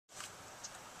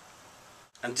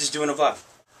I'm just doing a vlog.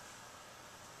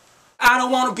 I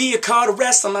don't want to be a car the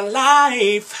rest of my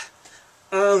life.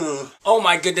 Oh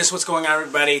my goodness, what's going on,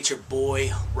 everybody? It's your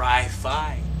boy,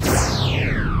 Ri-Fi.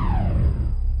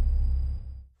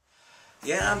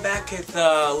 Yeah, I'm back with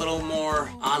a little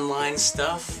more online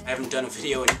stuff. I haven't done a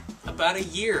video in about a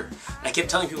year. And I kept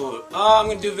telling people, oh, I'm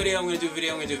gonna do a video, I'm gonna do a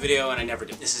video, I'm gonna do a video, and I never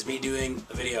did. This is me doing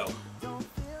a video.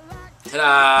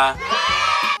 Ta-da!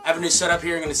 I have a new setup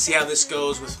here. I'm gonna see how this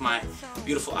goes with my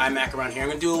beautiful iMac around here. I'm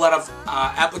gonna do a lot of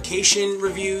application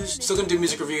reviews, still gonna do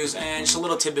music reviews, and just a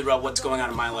little tidbit about what's going on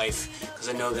in my life, because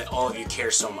I know that all of you care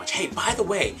so much. Hey, by the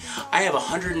way, I have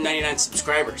 199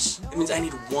 subscribers. It means I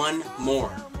need one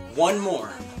more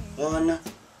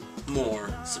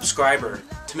subscriber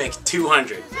to make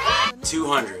 200.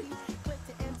 200.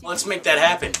 Let's make that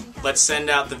happen. Let's send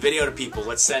out the video to people.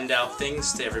 Let's send out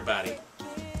things to everybody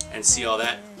and see all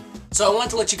that. So I wanted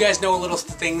to let you guys know a little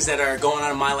things that are going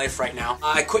on in my life right now.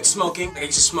 I quit smoking. I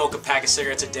used to smoke a pack of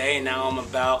cigarettes a day, and now I'm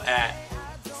about at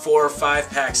 4 or 5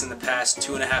 packs in the past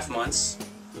 2.5 months.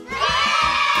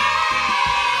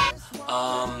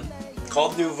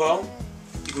 Called Nuvo.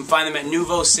 You can find them at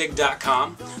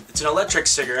NuvoCig.com. It's an electric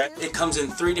cigarette. It comes in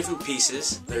 3 different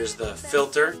pieces. There's the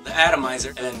filter, the atomizer,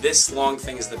 and then this long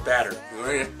thing is the battery.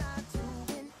 It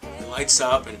lights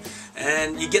up,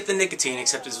 and you get the nicotine,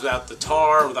 except it's without the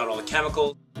tar, without all the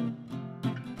chemicals.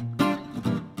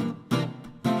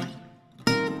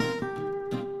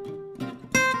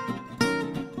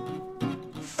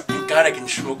 Thank God I can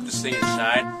smoke this thing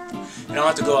inside. I don't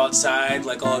have to go outside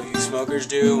like all of you smokers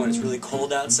do when it's really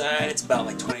cold outside. It's about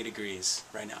like 20 degrees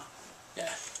right now. Yeah,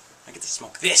 I get to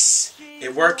smoke this.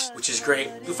 It works, which is great.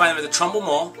 You can find them at the Trumbull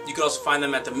Mall. You can also find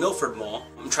them at the Milford Mall.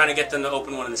 I'm trying to get them to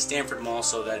open one in the Stanford Mall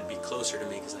so that it'd be closer to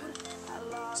me, because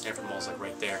Stanford Mall's like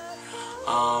right there.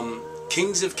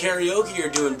 Kings of Karaoke are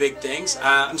doing big things.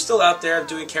 I'm still out there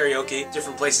doing karaoke,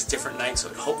 different places, different nights, so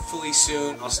hopefully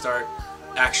soon I'll start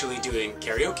actually doing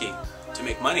karaoke to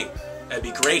make money. That'd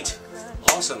be great.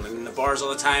 Awesome. I'm in the bars all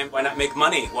the time. Why not make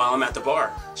money while I'm at the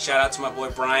bar? Shout out to my boy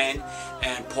Brian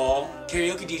and Paul.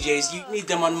 Karaoke DJs, you need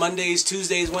them on Mondays,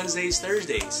 Tuesdays, Wednesdays,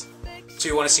 Thursdays. So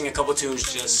you want to sing a couple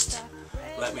tunes, just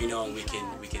let me know and we can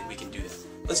do that.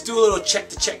 Let's do a little check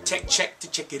to check it out.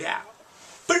 Check it out.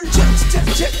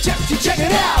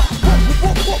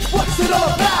 What's it all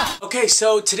about? Okay,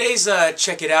 so today's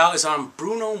check it out is on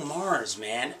Bruno Mars,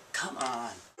 man. Come on.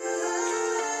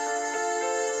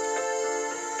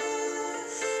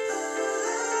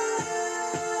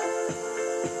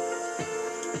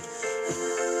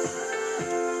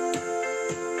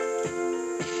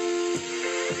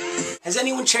 Has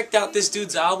anyone checked out this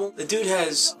dude's album? The dude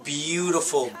has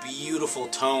beautiful, beautiful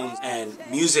tones and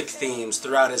music themes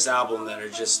throughout his album that are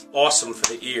just awesome for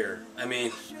the ear. I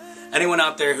mean, anyone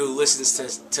out there who listens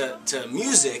to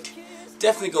music,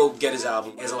 definitely go get his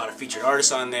album. He has a lot of featured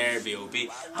artists on there, B.O.B.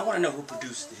 I want to know who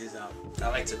produced his album. I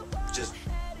like to just...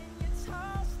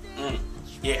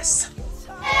 yes.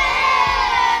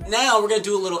 Now we're going to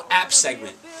do a little app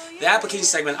segment. The application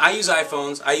segment, I use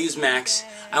iPhones, I use Macs.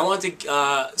 I want to,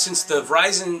 since the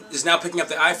Verizon is now picking up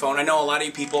the iPhone, I know a lot of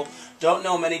you people don't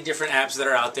know many different apps that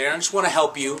are out there. I just want to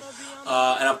help you, and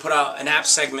I'll put out an app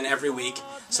segment every week,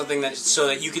 something that so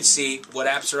that you can see what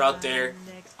apps are out there.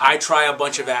 I try a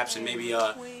bunch of apps, and maybe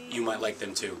you might like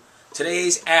them too.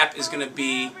 Today's app is going to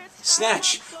be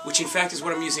Snatch, which in fact is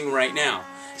what I'm using right now.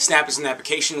 Snap is an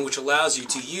application which allows you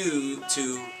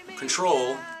to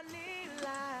control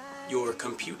your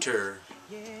computer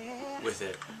with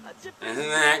it. Isn't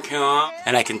that cool?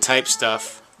 And I can type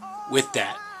stuff with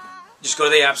that. Just go to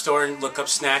the App Store and look up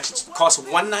Snatch. It costs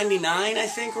 $1.99, I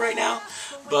think, right now.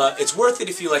 But it's worth it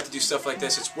if you like to do stuff like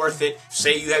this. It's worth it.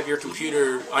 Say you have your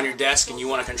computer on your desk and you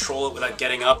want to control it without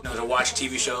getting up, to watch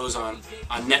TV shows on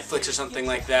Netflix or something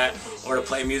like that, or to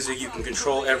play music. You can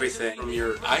control everything from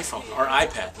your iPhone or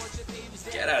iPad.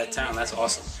 Get out of town, that's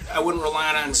awesome. I wouldn't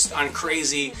rely on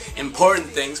crazy important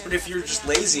things, but if you're just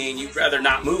lazy and you'd rather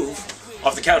not move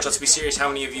off the couch, let's be serious, how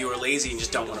many of you are lazy and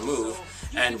just don't want to move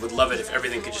and would love it if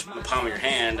everything could just be in the palm of your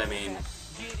hand? I mean,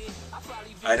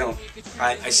 I don't.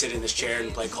 I sit in this chair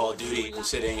and play Call of Duty. I'm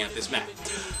sitting at this Mac.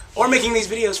 Or making these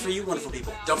videos for you wonderful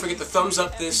people. Don't forget to thumbs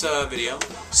up this video,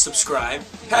 subscribe,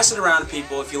 pass it around to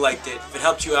people if you liked it, if it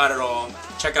helped you out at all.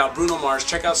 Check out Bruno Mars,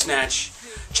 check out Snatch.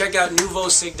 Check out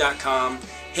NuvoCig.com,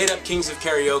 hit up Kings of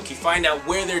Karaoke, find out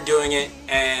where they're doing it,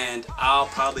 and I'll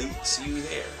probably see you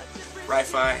there.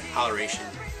 Ri-Fi, holleration,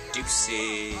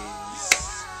 deuces.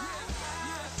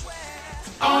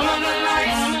 All of the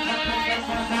lights.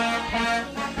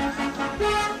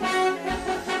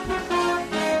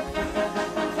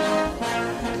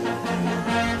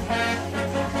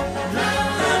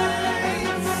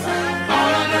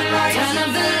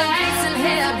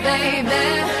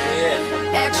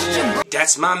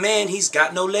 That's my man, he's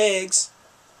got no legs.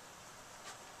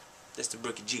 That's the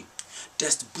Brookie G.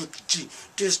 That's the Brookie G.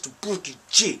 That's the Brookie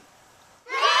G.